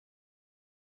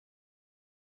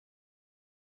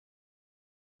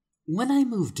When I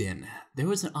moved in, there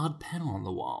was an odd panel on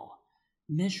the wall,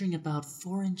 measuring about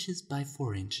 4 inches by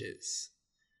 4 inches.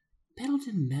 The panel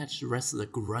didn't match the rest of the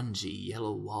grungy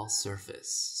yellow wall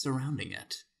surface surrounding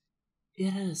it. It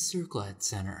had a circle at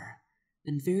center,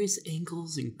 and various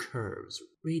angles and curves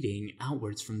radiating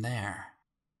outwards from there.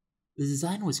 The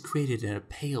design was created in a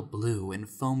pale blue and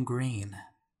foam green.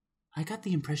 I got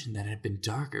the impression that it had been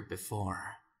darker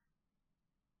before.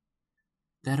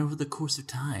 That over the course of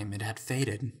time it had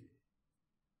faded.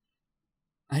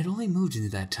 I had only moved into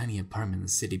that tiny apartment in the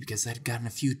city because I had gotten a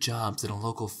few jobs in a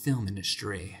local film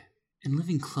industry, and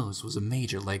living close was a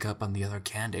major leg up on the other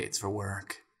candidates for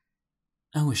work.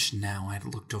 I wish now I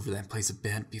had looked over that place a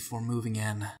bit before moving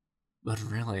in, but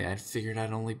really I'd figured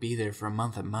I'd only be there for a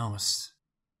month at most.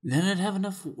 Then I'd have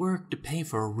enough work to pay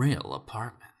for a real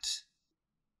apartment.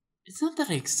 It's not that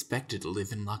I expected to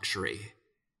live in luxury,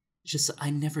 it's just I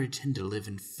never intended to live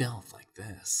in filth like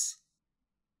this.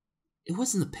 It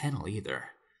wasn't the panel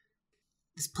either.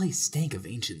 This place stank of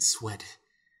ancient sweat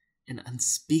and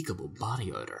unspeakable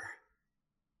body odor.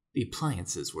 The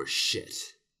appliances were shit.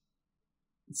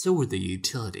 And so were the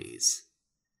utilities.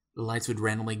 The lights would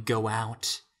randomly go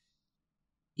out,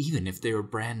 even if they were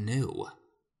brand new.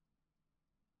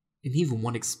 And even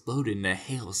one exploded in a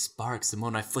hail of sparks the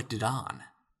moment I flicked it on.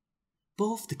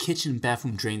 Both the kitchen and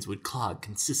bathroom drains would clog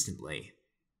consistently.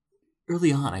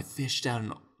 Early on, I fished out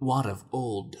a wad of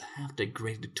old,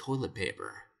 half-degraded toilet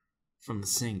paper. From the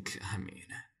sink, I mean.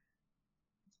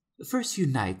 The first few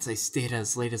nights, I stayed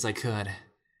as late as I could.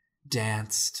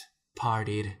 Danced,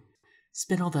 partied,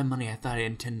 spent all that money I thought I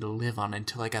intended to live on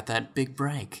until I got that big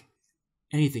break.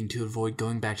 Anything to avoid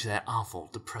going back to that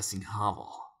awful, depressing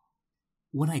hovel.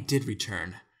 When I did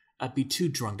return, I'd be too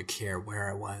drunk to care where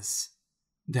I was.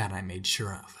 That I made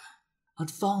sure of.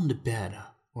 I'd fall into bed,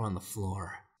 or on the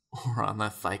floor, or on the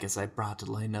ficus I brought to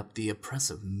lighten up the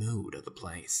oppressive mood of the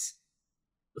place.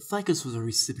 The ficus was a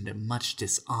recipient of much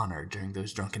dishonor during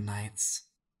those drunken nights,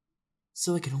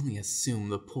 so I could only assume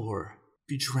the poor,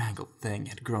 bedraggled thing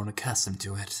had grown accustomed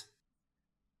to it.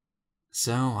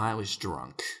 So I was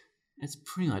drunk. That's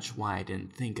pretty much why I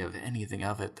didn't think of anything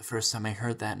of it the first time I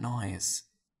heard that noise.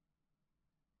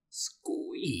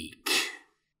 Squeak.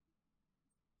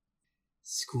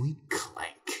 Squeak clank.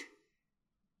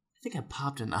 I think I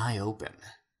popped an eye open,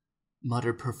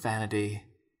 muttered profanity,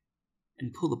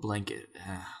 and pulled the blanket,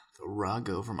 the rug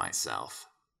over myself.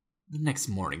 The next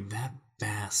morning, that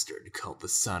bastard called the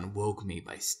sun woke me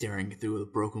by staring through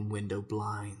the broken window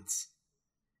blinds.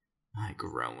 I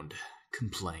groaned,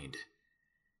 complained,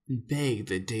 and begged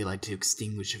the daylight to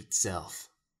extinguish itself.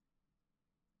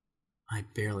 I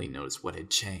barely noticed what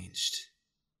had changed.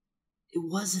 It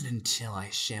wasn't until I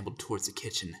shambled towards the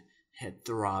kitchen, head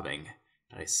throbbing,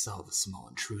 that I saw the small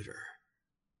intruder.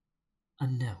 A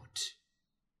note.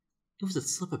 It was a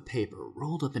slip of paper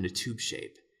rolled up into tube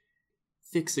shape,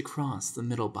 fixed across the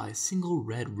middle by a single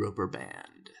red rubber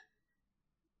band.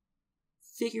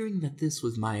 Figuring that this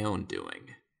was my own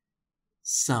doing,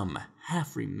 some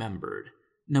half-remembered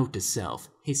note to self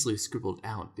hastily scribbled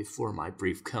out before my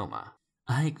brief coma,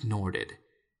 I ignored it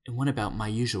and went about my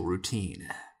usual routine.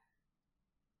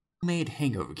 Made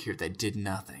hangover cure that did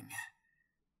nothing.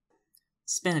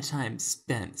 Spent a time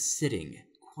spent sitting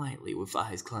quietly with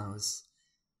eyes closed.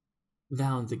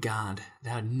 Vowed to God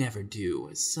that I'd never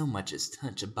do so much as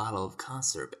touch a bottle of cough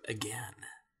syrup again.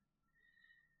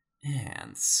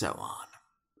 And so on.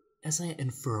 As I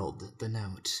unfurled the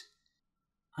note,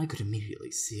 I could immediately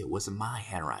see it wasn't my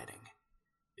handwriting.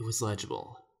 It was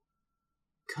legible.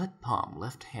 Cut palm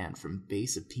left hand from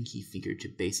base of pinky finger to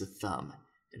base of thumb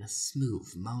in a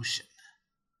smooth motion.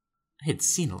 I had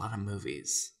seen a lot of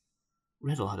movies,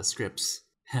 read a lot of scripts.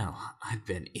 Hell, I'd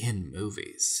been in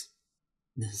movies.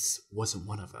 This wasn't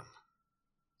one of them,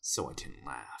 so I didn't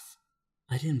laugh.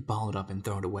 I didn't ball it up and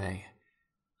throw it away.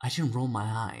 I didn't roll my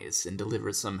eyes and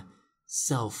deliver some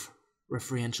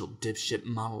self-referential dipshit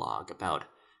monologue about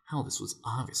how this was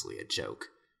obviously a joke.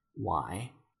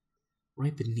 Why?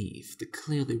 Right beneath the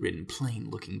clearly written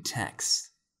plain-looking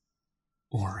text.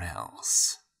 Or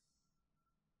else.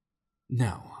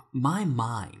 No, my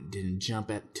mind didn't jump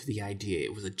to the idea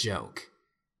it was a joke.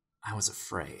 I was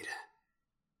afraid.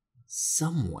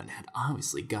 Someone had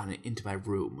obviously gotten into my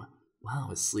room while I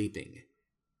was sleeping,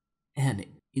 and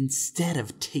instead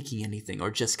of taking anything or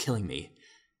just killing me,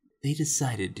 they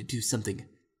decided to do something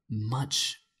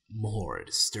much more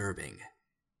disturbing.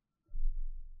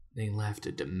 They left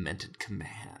a demented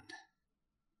command.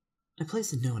 I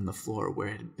placed a note on the floor where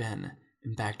it had been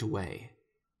and backed away,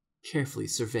 carefully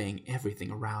surveying everything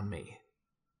around me.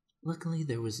 Luckily,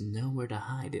 there was nowhere to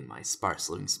hide in my sparse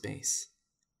living space.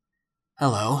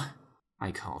 Hello.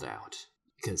 I called out.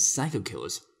 Because psycho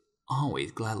killers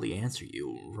always gladly answer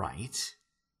you, right?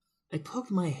 I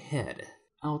poked my head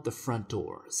out the front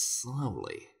door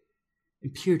slowly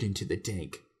and peered into the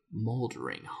dank,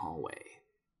 moldering hallway.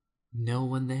 No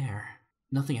one there.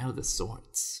 Nothing out of the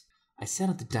sorts. I sat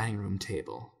at the dining room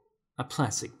table, a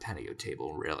plastic patio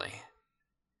table, really,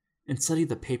 and studied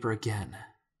the paper again.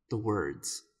 The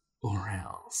words, "or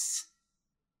else,"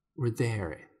 were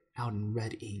there out in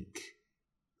red ink,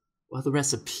 while the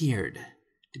rest appeared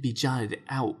to be jotted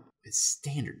out with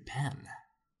standard pen.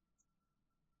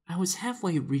 I was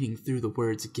halfway reading through the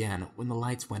words again when the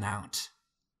lights went out.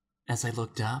 As I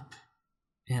looked up,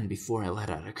 and before I let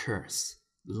out a curse,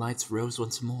 the lights rose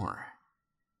once more.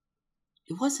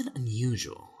 It wasn't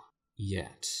unusual,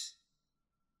 yet.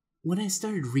 When I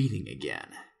started reading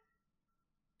again,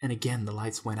 and again the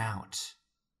lights went out,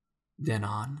 then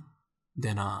on,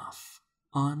 then off,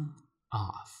 on,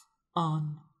 off,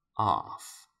 on,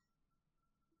 off.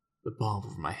 The bulb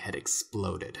over my head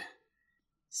exploded,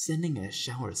 sending a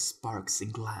shower of sparks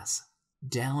and glass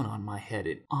down on my head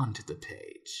and onto the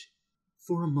page.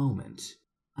 For a moment,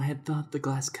 I had thought the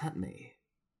glass cut me.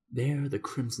 There the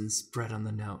crimson spread on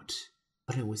the note,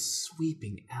 but it was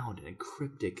sweeping out in a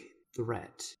cryptic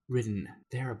threat written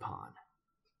thereupon.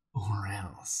 "Or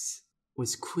else,"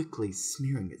 was quickly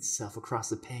smearing itself across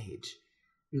the page,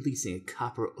 releasing a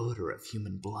copper odor of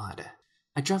human blood.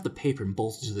 I dropped the paper and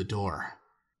bolted to the door.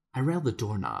 I railed the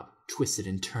doorknob, twisted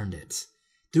and turned it,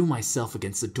 threw myself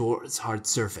against the door's hard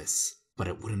surface, but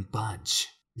it wouldn't budge.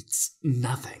 "It's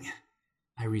nothing,"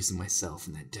 I reasoned myself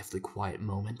in that deathly quiet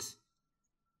moment.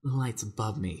 The lights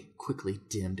above me quickly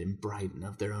dimmed and brightened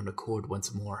of their own accord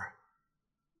once more.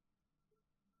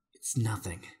 "It's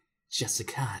nothing, just a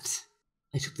cut."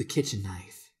 I took the kitchen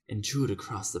knife and drew it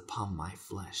across the palm of my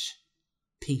flesh,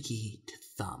 pinky to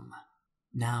thumb,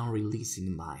 now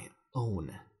releasing my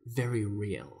own very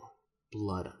real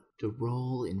blood to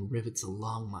roll in rivets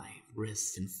along my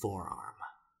wrist and forearm.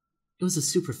 It was a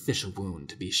superficial wound,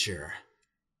 to be sure.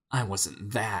 I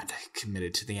wasn't that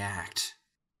committed to the act.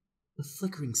 The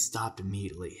flickering stopped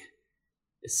immediately,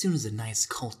 as soon as a nice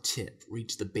cold tip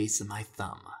reached the base of my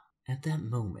thumb. At that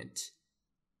moment,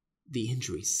 the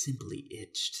injury simply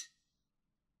itched.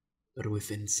 But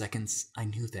within seconds, I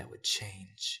knew that would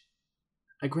change.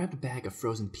 I grabbed a bag of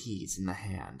frozen peas in the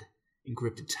hand and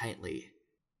gripped it tightly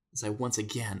as I once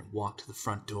again walked to the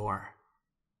front door.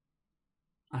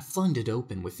 I flung it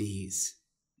open with ease.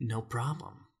 No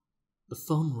problem. The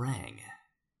phone rang.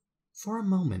 For a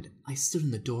moment, I stood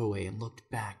in the doorway and looked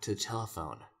back to the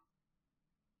telephone.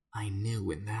 I knew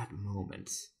in that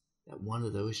moment that one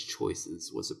of those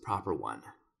choices was the proper one.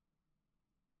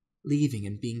 Leaving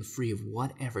and being free of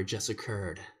whatever just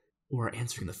occurred, or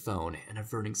answering the phone and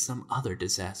averting some other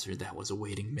disaster that was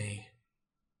awaiting me.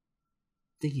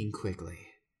 Thinking quickly,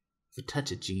 with a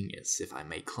touch of genius, if I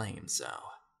may claim so,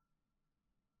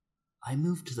 I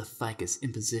moved to the ficus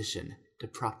in position to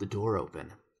prop the door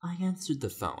open. I answered the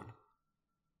phone.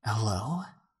 "Hello?"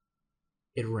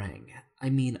 It rang.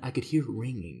 I could hear it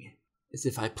ringing, as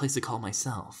if I placed the call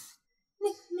myself.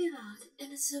 McMillard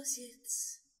and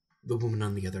Associates, the woman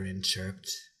on the other end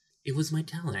chirped. It was my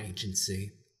talent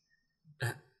agency.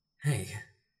 Hey,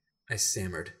 I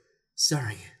stammered.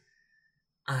 "Sorry,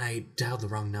 I dialed the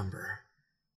wrong number."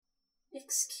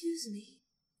 Excuse me.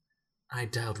 "I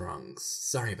dialed wrong.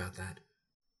 Sorry about that."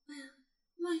 Well,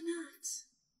 why not?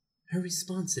 Her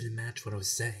response didn't match what I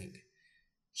was saying.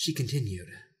 She continued.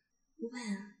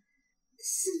 Well,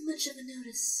 this isn't much of a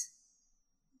notice.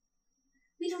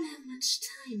 We don't have much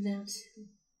time now to...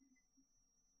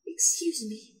 Excuse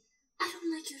me, I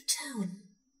don't like your tone.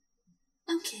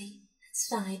 Okay, that's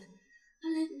fine.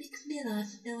 I'll let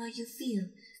McMillard know how you feel.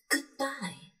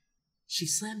 Goodbye. She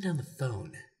slammed down the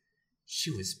phone. She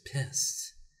was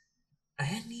pissed. I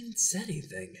hadn't even said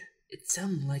anything. It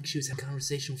sounded like she was having a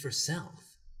conversation with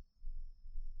herself.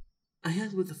 I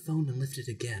hung with the phone and lifted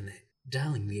again,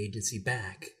 dialing the agency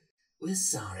back. "We're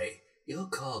sorry. Your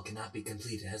call cannot be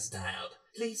completed as dialed.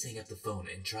 Please hang up the phone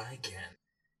and try again."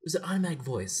 It was an automatic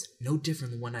voice, no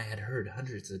different than one I had heard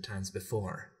hundreds of times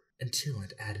before, until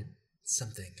it added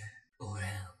something. "Or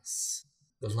else."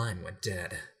 The line went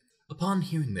dead. Upon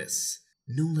hearing this,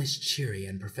 no less cheery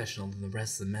and professional than the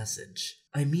rest of the message,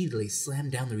 I immediately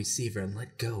slammed down the receiver and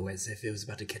let go as if it was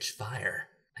about to catch fire.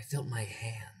 I felt my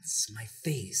hands, my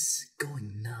face,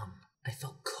 going numb. I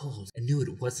felt cold and knew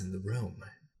it wasn't the room.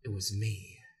 It was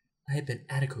me. I had been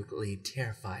adequately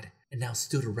terrified and now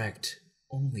stood erect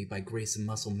only by grace of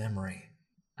muscle memory.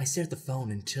 I stared at the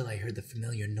phone until I heard the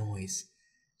familiar noise.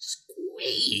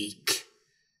 Squeak!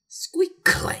 Squeak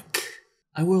clank!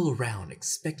 I whirl around,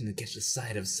 expecting to catch the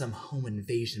sight of some home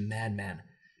invasion madman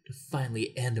to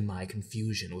finally end my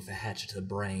confusion with a hatchet to the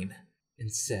brain.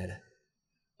 Instead,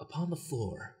 upon the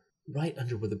floor, right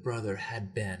under where the brother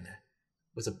had been,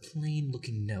 was a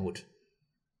plain-looking note,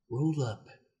 rolled up,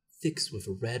 fixed with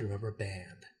a red rubber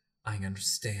band. I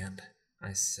understand,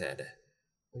 I said,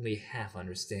 only half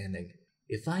understanding.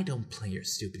 If I don't play your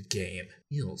stupid game,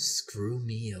 you'll screw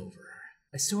me over.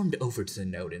 I stormed over to the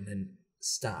note and then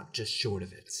stopped just short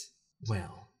of it.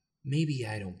 Well, maybe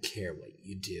I don't care what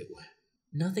you do.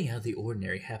 Nothing out of the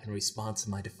ordinary happened in response to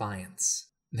my defiance.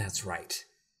 That's right.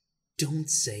 Don't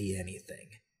say anything.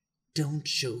 Don't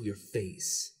show your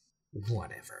face.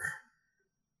 Whatever.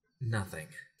 Nothing.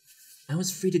 I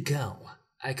was free to go.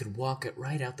 I could walk it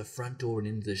right out the front door and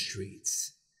into the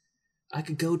streets. I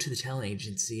could go to the talent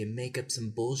agency and make up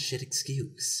some bullshit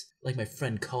excuse, like my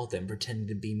friend called them pretending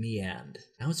to be me, and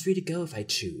I was free to go if I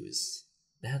choose.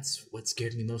 That's what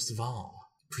scared me most of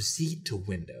all. Proceed to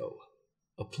window.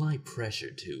 Apply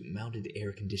pressure to mounted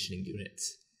air conditioning unit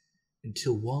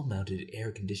until wall-mounted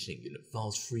air conditioning unit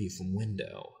falls free from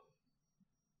window.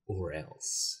 Or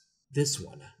else. This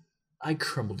one, I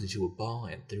crumbled into a ball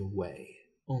and threw away,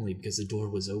 only because the door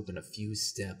was open a few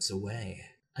steps away.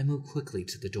 I moved quickly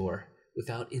to the door,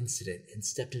 without incident, and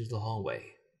stepped into the hallway.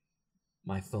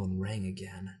 My phone rang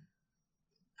again.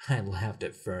 I laughed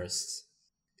at first,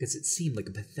 because it seemed like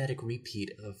a pathetic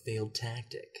repeat of a failed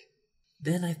tactic.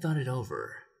 Then I thought it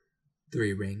over.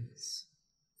 3 rings,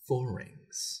 4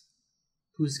 rings.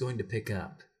 Who's going to pick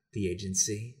up? The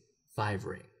agency? 5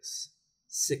 rings.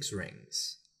 6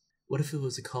 rings. What if it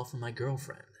was a call from my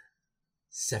girlfriend?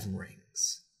 7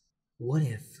 rings. What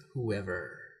if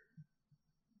whatever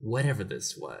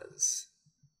this was,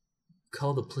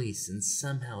 called the police and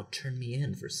somehow turned me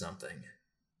in for something?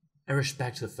 I rushed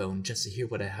back to the phone just to hear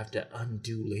what I have to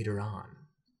undo later on.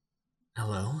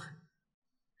 Hello?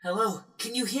 Hello,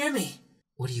 can you hear me?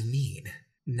 What do you mean?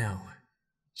 No,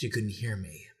 she couldn't hear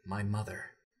me, my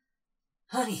mother.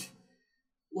 Honey,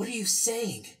 what are you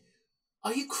saying?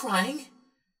 Are you crying?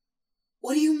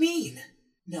 What do you mean?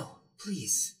 No,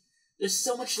 please. There's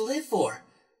so much to live for.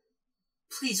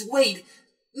 Please wait.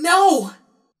 No!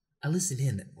 I listened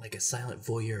in like a silent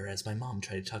voyeur as my mom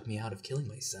tried to talk me out of killing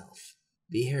myself.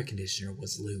 The air conditioner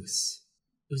was loose.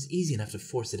 It was easy enough to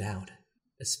force it out,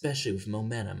 especially with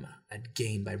momentum I'd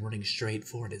gained by running straight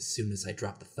for it as soon as I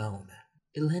dropped the phone.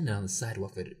 It landed on the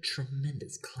sidewalk with a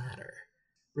tremendous clatter,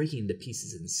 breaking into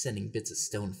pieces and sending bits of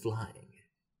stone flying.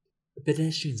 The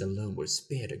pedestrians alone were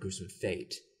spared a gruesome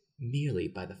fate, merely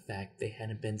by the fact they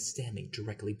hadn't been standing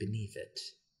directly beneath it.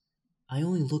 I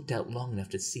only looked out long enough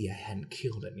to see I hadn't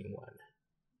killed anyone.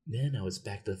 Then I was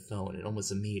back to the phone and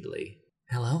almost immediately,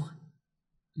 Hello?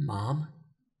 Mom?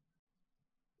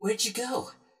 Where'd you go?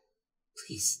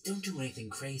 Please, don't do anything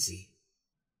crazy.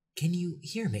 Can you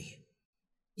hear me?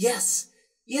 Yes,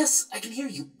 I can hear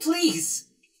you, please!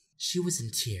 She was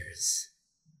in tears,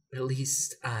 but at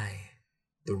least I,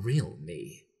 the real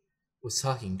me, was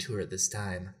talking to her this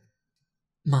time.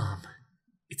 Mom,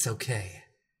 it's okay.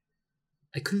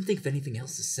 I couldn't think of anything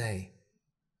else to say.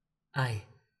 I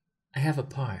have a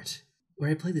part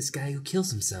where I play this guy who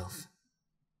kills himself.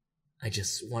 I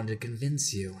just wanted to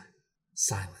convince you.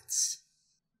 Silence.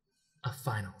 A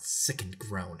final, sickened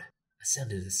groan, a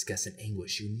sound of disgust and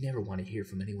anguish you never want to hear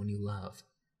from anyone you love.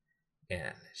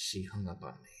 And she hung up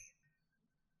on me.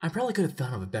 I probably could have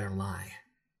thought of a better lie,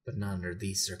 but not under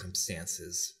these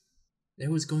circumstances. There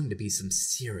was going to be some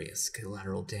serious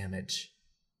collateral damage.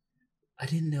 I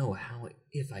didn't know how,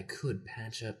 if I could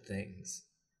patch up things.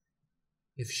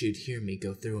 If she'd hear me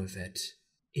go through with it,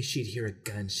 if she'd hear a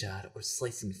gunshot or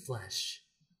slicing flesh,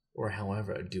 or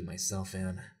however I'd do myself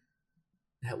in,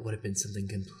 that would have been something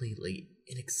completely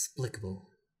inexplicable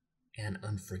and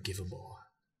unforgivable.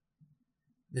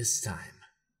 This time,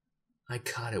 I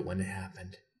caught it when it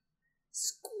happened.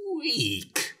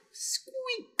 Squeak!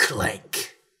 Squeak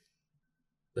clank!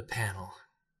 The panel,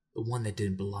 the one that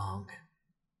didn't belong.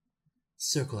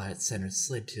 Circle at its center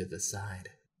slid to the side,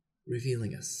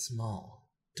 revealing a small,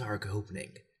 dark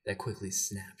opening that quickly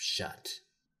snapped shut,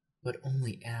 but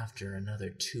only after another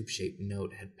tube-shaped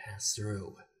note had passed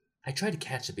through. I tried to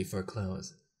catch it before it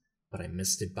closed, but I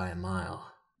missed it by a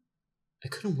mile. I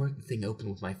couldn't work the thing open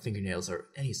with my fingernails or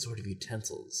any sort of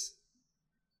utensils.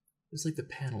 It was like the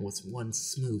panel was one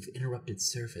smooth, interrupted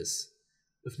surface,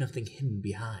 with nothing hidden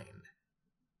behind.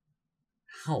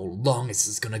 How long is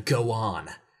this gonna go on?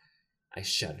 I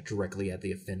shouted directly at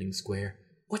the offending square.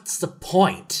 What's the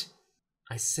point?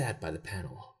 I sat by the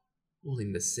panel,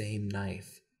 holding the same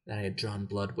knife that I had drawn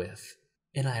blood with,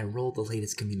 and I unrolled the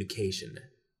latest communication.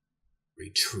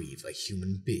 Retrieve a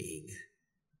human being.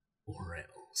 Or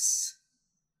else.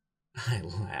 I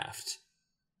laughed.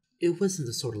 It wasn't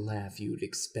the sort of laugh you'd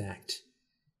expect.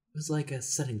 It was like a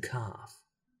sudden cough.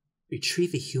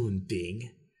 Retrieve a human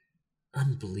being?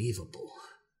 Unbelievable.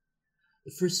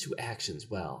 The first two actions,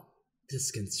 well,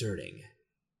 disconcerting,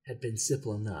 had been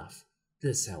simple enough.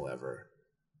 This, however,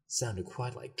 sounded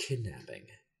quite like kidnapping.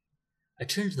 I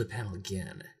turned to the panel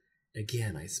again.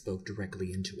 Again, I spoke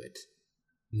directly into it.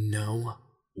 No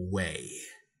way.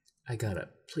 I got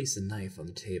up, placed a knife on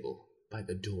the table by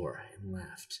the door, and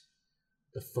left.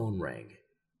 The phone rang,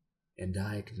 and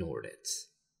I ignored it.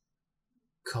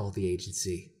 Call the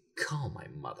agency. Call my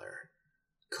mother.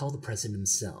 Call the president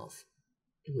himself.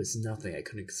 It was nothing I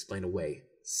couldn't explain away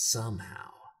somehow.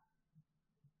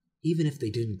 Even if they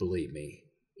didn't believe me,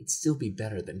 it'd still be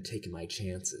better than taking my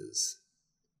chances.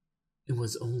 It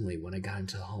was only when I got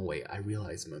into the hallway I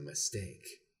realized my mistake.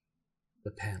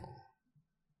 The panel.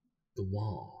 The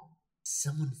wall.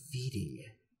 Someone feeding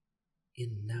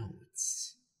in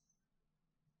notes.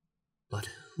 But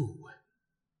who?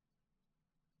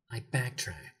 I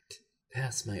backtracked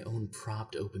past my own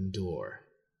propped open door.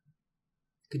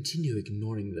 Continued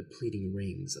ignoring the pleading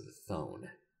rings of the phone,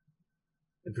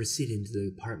 and proceeded into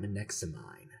the apartment next to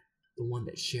mine, the one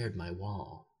that shared my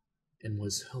wall, and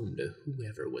was home to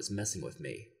whoever was messing with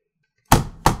me.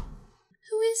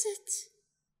 Who is it?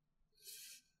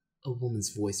 A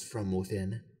woman's voice from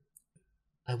within.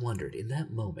 I wondered in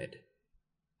that moment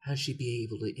how she'd be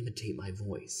able to imitate my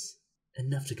voice,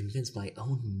 enough to convince my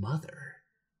own mother.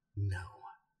 No,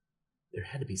 there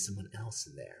had to be someone else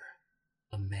in there.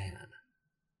 A man.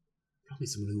 Probably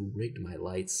someone who rigged my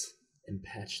lights and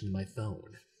patched into my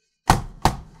phone.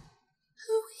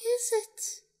 Who is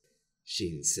it? She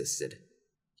insisted.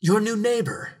 Your new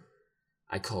neighbor,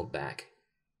 I called back,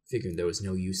 figuring there was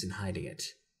no use in hiding it.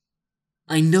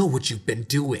 I know what you've been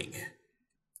doing.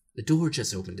 The door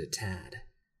just opened a tad.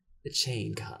 The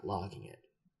chain caught logging it.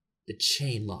 The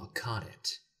chain lock caught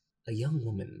it. A young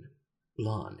woman,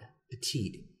 blonde,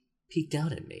 petite, peeked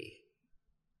out at me.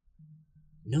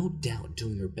 No doubt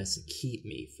doing her best to keep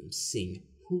me from seeing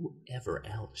whoever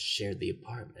else shared the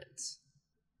apartment,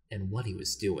 and what he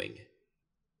was doing.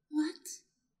 What?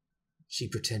 She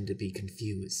pretended to be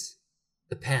confused.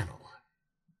 The panel.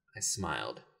 I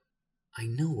smiled. I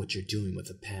know what you're doing with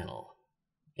the panel,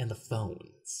 and the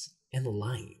phones, and the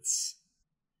lights,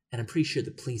 and I'm pretty sure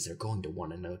the police are going to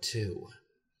want to know too.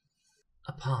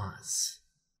 A pause.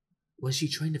 Was she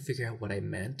trying to figure out what I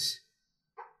meant,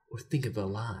 or think of a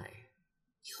lie?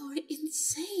 You're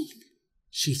insane.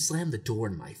 She slammed the door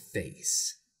in my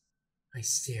face. I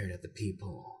stared at the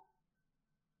people.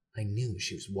 I knew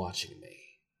she was watching me.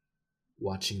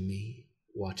 Watching me,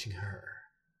 watching her.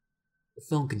 The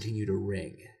phone continued to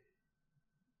ring.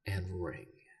 And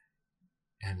ring.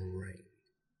 And ring.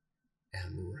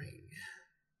 And ring.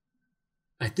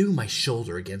 I threw my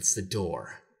shoulder against the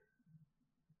door,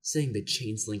 setting the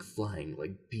chains link flying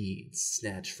like beads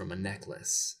snatched from a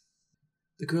necklace.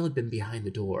 The girl had been behind the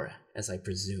door, as I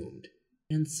presumed,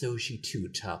 and so she too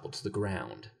toppled to the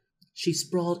ground. She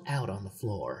sprawled out on the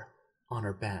floor, on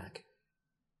her back,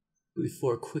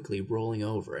 before quickly rolling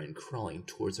over and crawling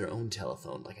towards her own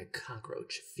telephone like a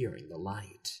cockroach fearing the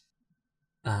light.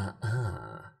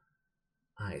 I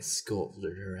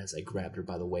scolded her as I grabbed her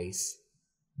by the waist.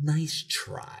 Nice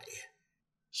try.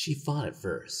 She fought at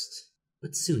first,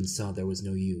 but soon saw there was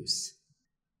no use.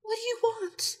 What do you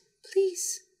want?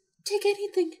 Please, take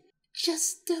anything.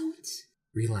 Just don't.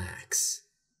 Relax.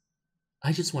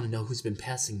 I just want to know who's been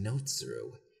passing notes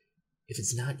through. If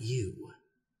it's not you,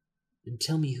 then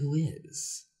tell me who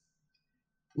is.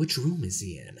 Which room is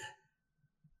he in?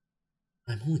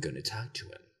 I'm only going to talk to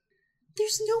him.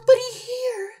 There's nobody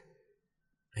here.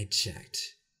 I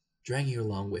checked, dragging her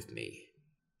along with me,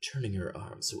 turning her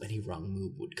arm so any wrong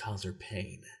move would cause her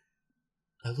pain.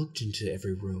 I looked into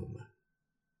every room.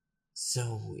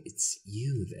 So it's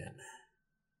you then,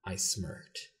 I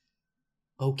smirked.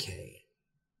 Okay,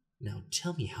 now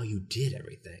tell me how you did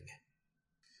everything.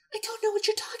 I don't know what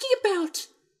you're talking about.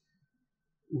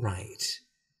 Right.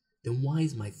 Then why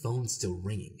is my phone still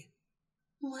ringing?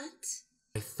 What?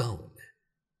 My phone.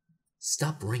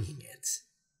 Stop ringing it.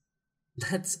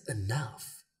 That's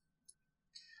enough.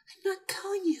 I'm not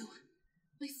calling you.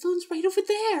 My phone's right over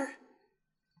there.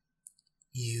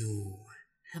 You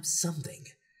have something.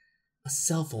 A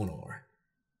cell phone or...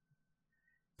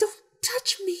 Don't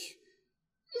touch me.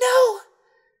 No!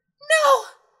 No!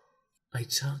 I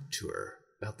talked to her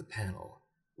about the panel,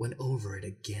 went over it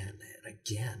again and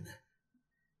again.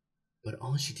 But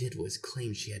all she did was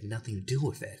claim she had nothing to do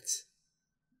with it.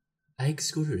 I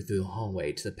escorted her through the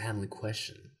hallway to the panel in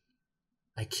question.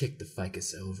 I kicked the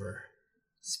ficus over.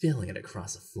 spilling it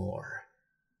across the floor,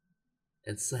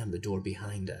 and slammed the door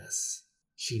behind us.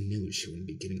 She knew she wouldn't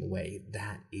be getting away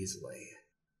that easily.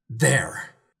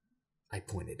 "There!" I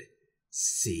pointed.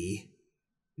 "See?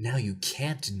 Now you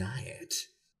can't deny it."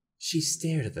 She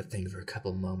stared at the thing for a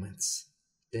couple moments,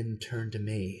 then turned to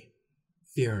me,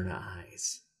 fear in her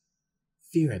eyes.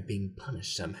 Fear at being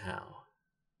punished somehow.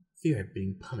 Fear at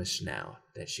being punished now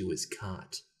that she was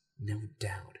caught, no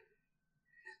doubt.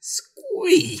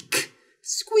 Squeak!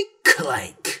 Squeak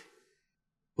clank!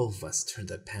 Both of us turned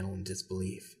to the panel in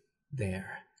disbelief.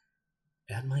 There,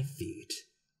 at my feet,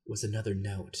 was another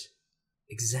note,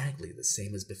 exactly the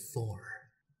same as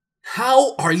before.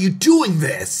 "How are you doing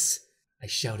this?" I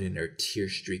shouted in her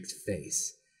tear-streaked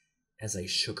face as I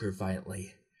shook her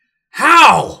violently.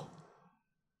 "How?"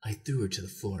 I threw her to the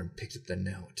floor and picked up the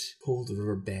note. I pulled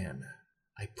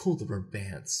the rubber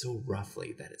band so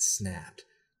roughly that it snapped,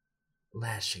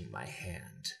 lashing my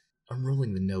hand,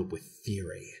 unrolling the note with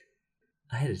fury.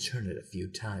 I had to turn it a few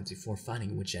times before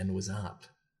finding which end was up.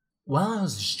 While I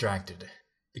was distracted,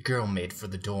 the girl made for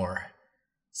the door,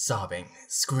 sobbing,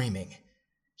 screaming.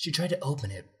 She tried to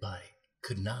open it, but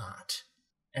could not.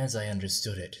 As I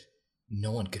understood it,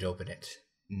 no one could open it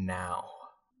now.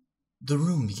 The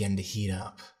room began to heat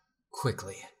up.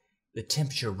 Quickly, the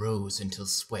temperature rose until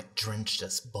sweat drenched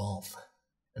us both,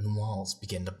 and the walls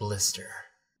began to blister.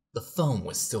 The phone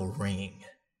was still ringing,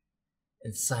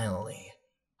 and silently,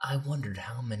 I wondered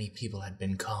how many people had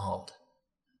been called,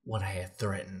 what I had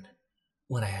threatened,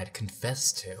 what I had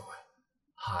confessed to.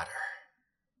 Hotter,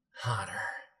 hotter,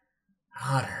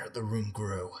 hotter the room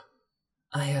grew.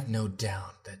 I have no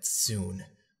doubt that soon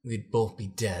we'd both be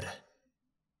dead,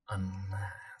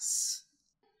 unless...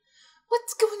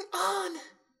 What's going on?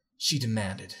 She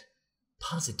demanded,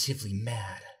 positively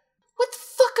mad. What the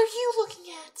fuck are you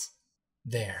looking at?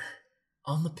 There,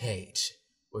 on the page,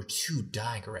 were 2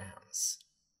 diagrams.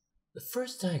 The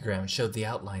first diagram showed the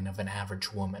outline of an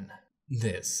average woman.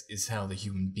 This is how the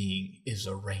human being is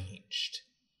arranged.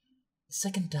 The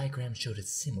second diagram showed a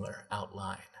similar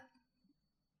outline,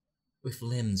 with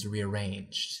limbs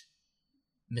rearranged,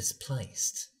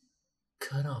 misplaced,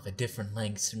 cut off at different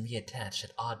lengths and reattached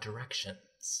at odd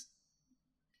directions.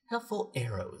 Helpful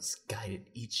arrows guided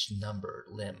each numbered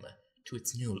limb to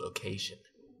its new location.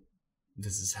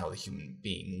 This is how the human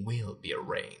being will be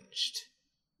arranged.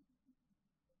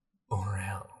 Or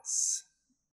else...